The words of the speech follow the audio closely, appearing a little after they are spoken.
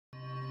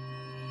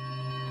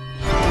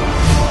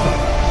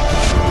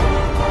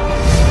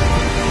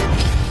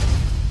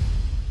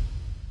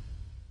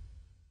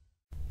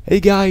Hey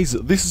guys,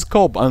 this is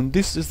Cobb and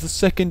this is the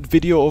second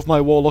video of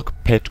my Warlock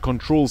pet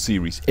control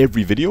series.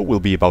 Every video will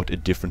be about a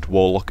different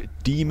Warlock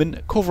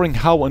demon, covering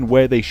how and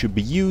where they should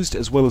be used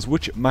as well as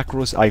which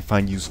macros I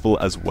find useful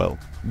as well.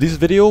 This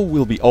video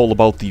will be all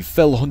about the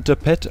Felhunter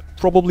pet,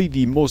 probably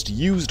the most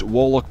used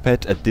Warlock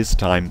pet at this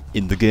time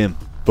in the game.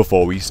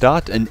 Before we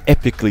start, an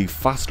epically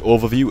fast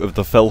overview of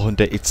the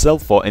Felhunter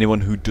itself for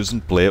anyone who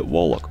doesn't play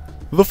Warlock.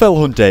 The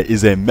Felhunter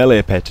is a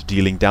melee pet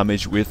dealing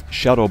damage with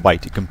Shadow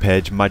Bite. It can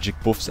purge magic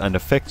buffs and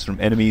effects from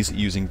enemies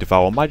using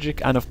Devour Magic,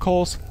 and of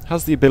course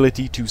has the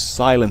ability to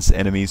silence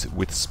enemies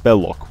with Spell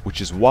Lock, which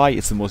is why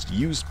it's the most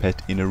used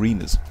pet in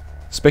arenas.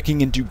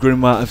 Speccing into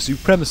Grimoire of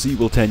Supremacy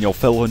will turn your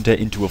Felhunter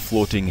into a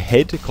floating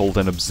head called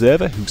an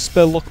Observer, whose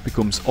Spell Lock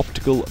becomes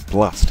Optical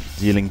Blast,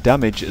 dealing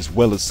damage as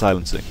well as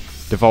silencing.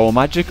 Devour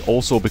Magic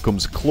also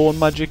becomes Clone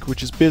Magic,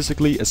 which is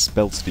basically a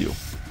spell steal.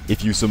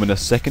 If you summon a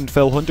second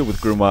Felhunter with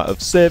Grimoire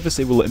of Service,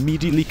 it will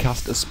immediately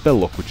cast a Spell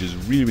Lock, which is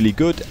really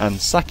good, and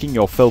sacking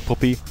your Fel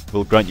Puppy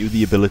will grant you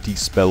the ability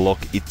Spell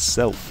Lock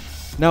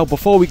itself. Now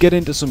before we get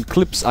into some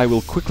clips, I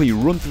will quickly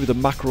run through the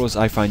macros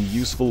I find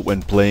useful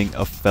when playing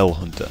a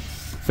Felhunter.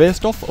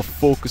 First off, a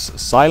Focus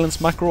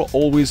Silence macro,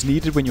 always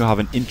needed when you have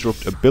an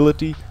interrupt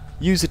ability.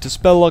 Use it to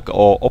Spell Lock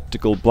or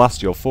Optical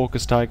Blast your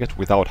focus target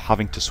without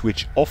having to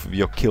switch off of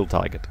your kill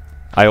target.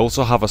 I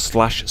also have a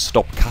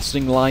 /stop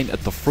casting line at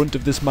the front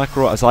of this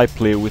macro, as I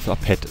play with a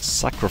pet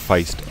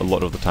sacrificed a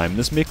lot of the time.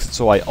 This makes it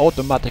so I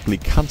automatically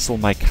cancel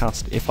my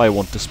cast if I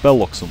want to spell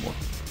lock someone.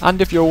 And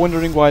if you're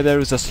wondering why there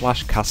is a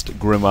 /cast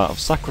Grimoire of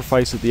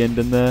Sacrifice at the end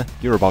in there,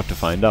 you're about to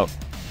find out.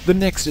 The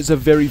next is a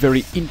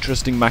very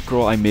interesting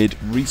macro I made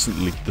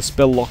recently, the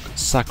Spell Lock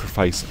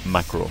Sacrifice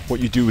macro.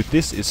 What you do with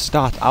this is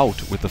start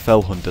out with the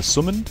Felhunter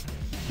summoned.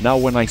 Now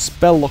when I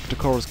spell lock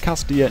Decora's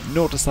Castia,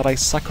 notice that I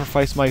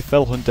sacrifice my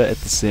Felhunter at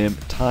the same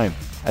time,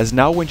 as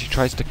now when she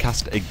tries to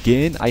cast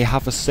again, I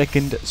have a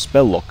second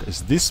spell lock,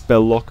 as this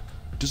spell lock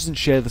doesn't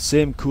share the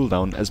same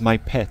cooldown as my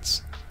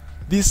pets.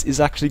 This is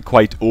actually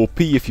quite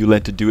OP if you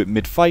learn to do it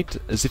mid-fight,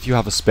 as if you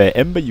have a spare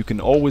Ember you can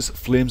always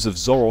Flames of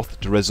Zoroth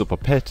to res up a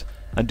pet,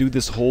 and do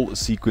this whole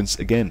sequence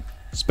again.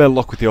 Spell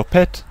lock with your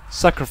pet,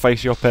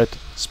 sacrifice your pet,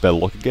 spell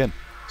lock again.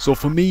 So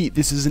for me,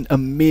 this is an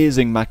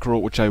amazing macro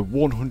which I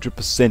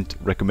 100%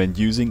 recommend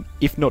using,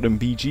 if not in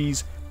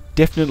BGs,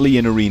 definitely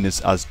in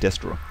arenas as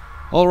Destro.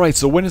 Alright,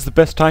 so when is the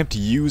best time to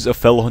use a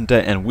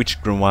Felhunter and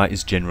which Grimoire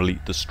is generally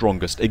the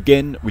strongest?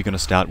 Again, we're going to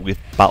start with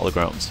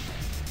Battlegrounds.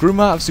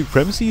 Grimoire of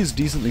Supremacy is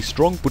decently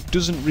strong, but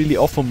doesn't really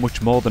offer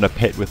much more than a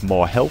pet with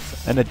more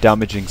health and a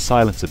damaging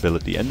silence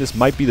ability, and this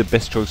might be the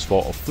best choice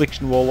for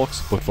Affliction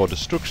Warlocks, but for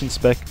Destruction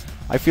spec,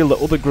 I feel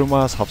that other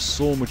Grimoires have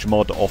so much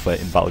more to offer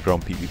in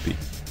Battleground PvP.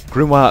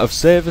 Grimoire of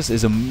Service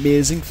is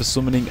amazing for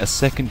summoning a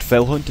second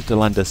Felhunter to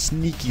land a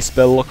sneaky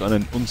spell lock on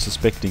an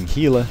unsuspecting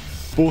healer,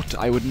 but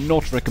I would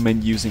not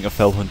recommend using a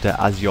Felhunter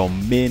as your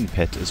main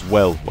pet as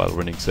well while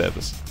running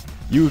Service.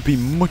 You would be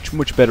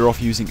much better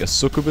off using a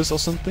Succubus or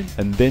something,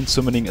 and then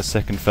summoning a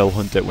second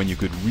Felhunter when you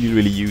could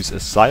really use a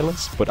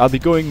Silence, but I'll be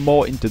going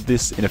more into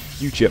this in a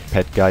future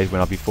pet guide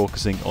when I'll be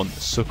focusing on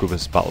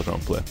Succubus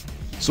Battleground play.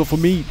 So for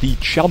me, the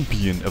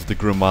champion of the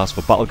Grimoires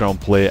for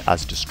Battleground play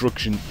as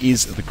Destruction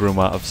is the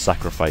Grimoire of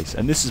Sacrifice,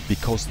 and this is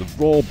because the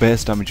raw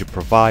base damage it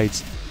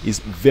provides is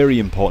very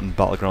important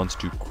Battlegrounds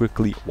to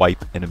quickly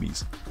wipe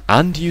enemies.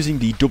 And using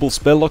the double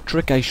spell lock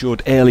trick I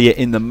showed earlier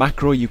in the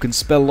macro, you can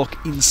spell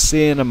lock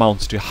insane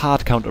amounts to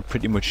hard counter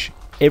pretty much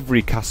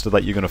every caster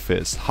that you're going to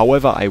face.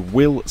 However, I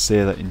will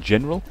say that in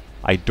general,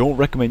 I don't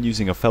recommend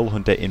using a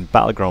Felhunter in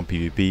Battleground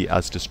PvP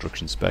as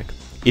Destruction spec.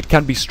 It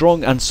can be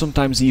strong and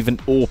sometimes even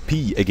OP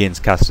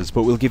against casters,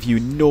 but will give you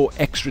no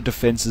extra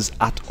defenses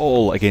at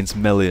all against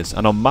melees,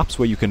 and on maps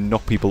where you can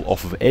knock people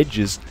off of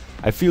edges,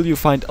 I feel you'll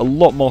find a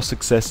lot more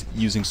success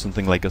using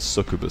something like a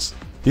Succubus.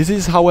 This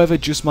is however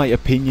just my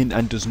opinion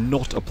and does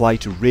not apply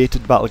to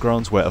rated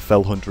Battlegrounds where a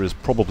Felhunter is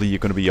probably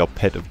going to be your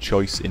pet of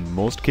choice in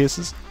most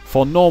cases.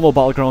 For normal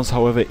Battlegrounds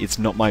however, it's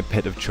not my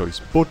pet of choice,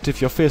 but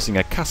if you're facing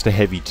a caster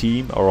heavy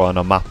team or on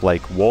a map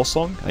like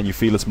Warsong and you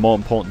feel it's more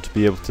important to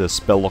be able to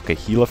spell lock a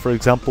healer for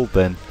example,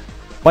 then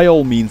by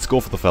all means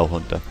go for the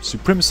Felhunter.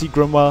 Supremacy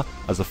Grimoire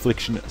as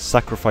Affliction,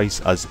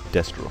 Sacrifice as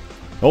Destro.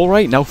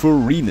 Alright, now for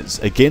arenas.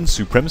 Again,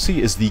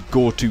 Supremacy is the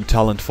go-to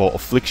talent for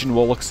Affliction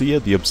Warlocks here.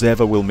 The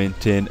Observer will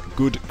maintain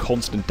good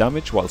constant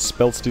damage while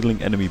spell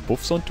stealing enemy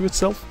buffs onto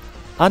itself,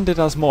 and it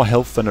has more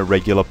health than a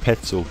regular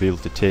pet, so it'll be able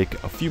to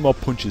take a few more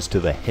punches to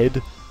the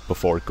head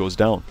before it goes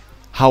down.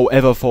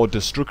 However, for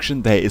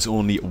Destruction there is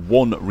only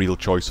one real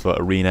choice for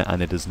arena,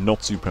 and it is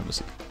not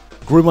Supremacy.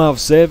 Grimoire of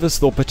Service,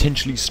 though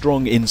potentially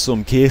strong in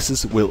some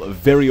cases, will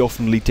very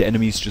often lead to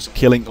enemies just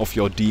killing off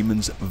your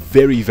demons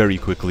very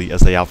quickly,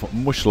 as they have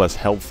much less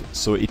health,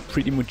 so it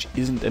pretty much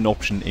isn't an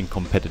option in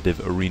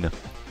competitive arena.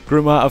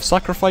 Grimoire of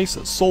Sacrifice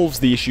solves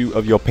the issue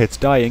of your pets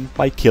dying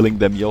by killing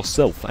them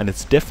yourself, and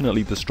it's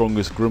definitely the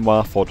strongest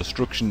Grimoire for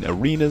Destruction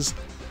arenas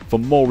for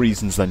more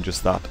reasons than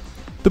just that.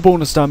 The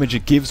bonus damage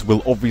it gives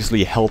will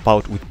obviously help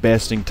out with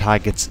bursting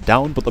targets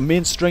down, but the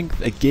main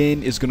strength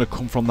again is going to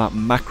come from that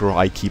macro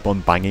I keep on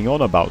banging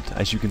on about.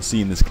 As you can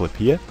see in this clip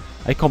here,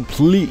 I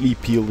completely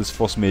peel this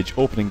Frost Mage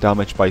opening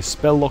damage by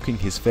spell locking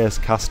his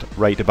first cast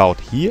right about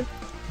here.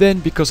 Then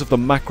because of the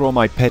macro,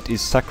 my pet is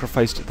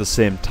sacrificed at the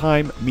same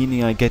time,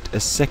 meaning I get a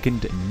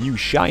second new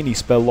shiny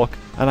spell lock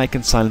and I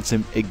can silence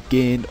him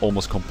again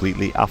almost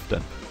completely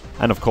after.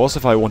 And of course,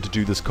 if I want to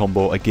do this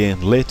combo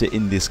again later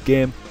in this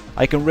game,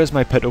 I can res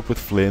my pet up with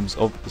Flames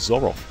of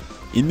Zoroth.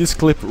 In this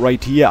clip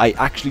right here, I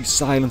actually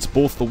silence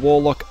both the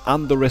Warlock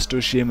and the Resto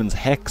Shaman's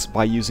Hex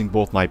by using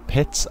both my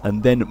pets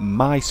and then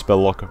my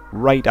spell lock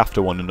right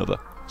after one another.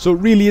 So it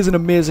really is an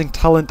amazing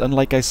talent, and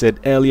like I said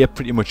earlier,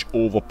 pretty much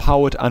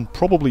overpowered and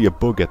probably a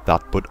bug at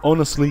that, but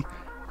honestly,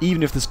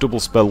 even if this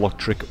double spell lock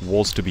trick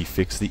was to be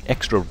fixed, the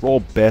extra raw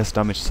burst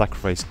damage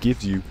sacrifice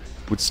gives you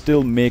would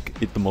still make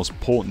it the most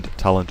potent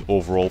talent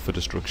overall for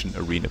Destruction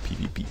Arena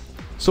PvP.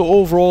 So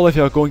overall, if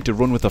you're going to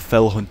run with a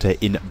Felhunter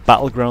in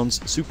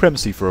Battlegrounds,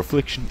 Supremacy for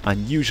Affliction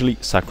and usually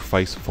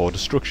Sacrifice for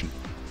Destruction.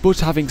 But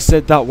having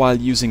said that, while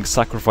using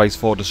Sacrifice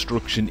for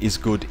Destruction is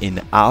good in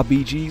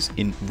RBGs,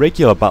 in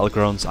regular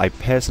Battlegrounds I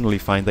personally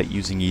find that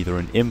using either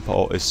an Imp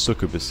or a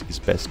Succubus is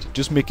best,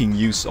 just making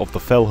use of the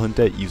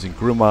Felhunter using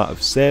Grimoire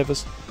of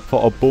Service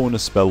for a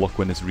bonus spell lock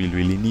when it's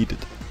really needed.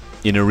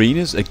 In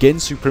arenas, again,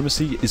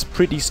 Supremacy is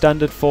pretty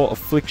standard for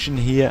Affliction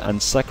here,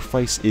 and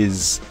Sacrifice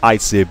is,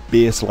 I'd say,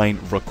 baseline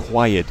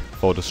required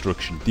for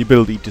Destruction. The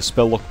ability to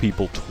spell lock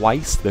people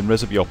twice, then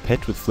res up your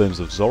pet with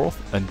Flames of Zoroth,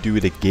 and do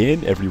it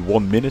again every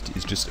 1 minute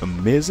is just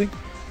amazing.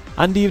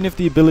 And even if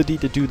the ability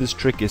to do this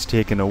trick is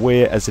taken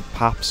away, as it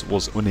perhaps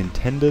was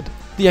unintended,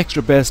 the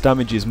extra burst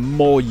damage is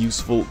more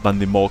useful than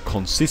the more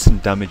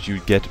consistent damage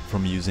you'd get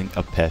from using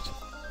a pet.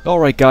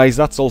 Alright guys,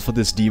 that's all for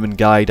this demon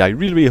guide. I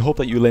really hope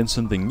that you learned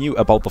something new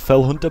about the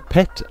Felhunter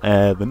pet.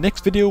 The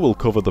next video will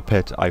cover the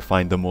pet I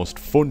find the most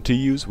fun to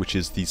use, which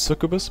is the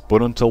Succubus.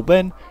 But until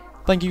then,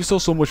 thank you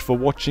so much for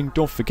watching.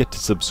 Don't forget to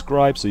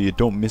subscribe so you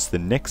don't miss the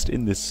next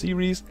in this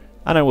series,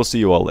 and I will see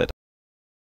you all later.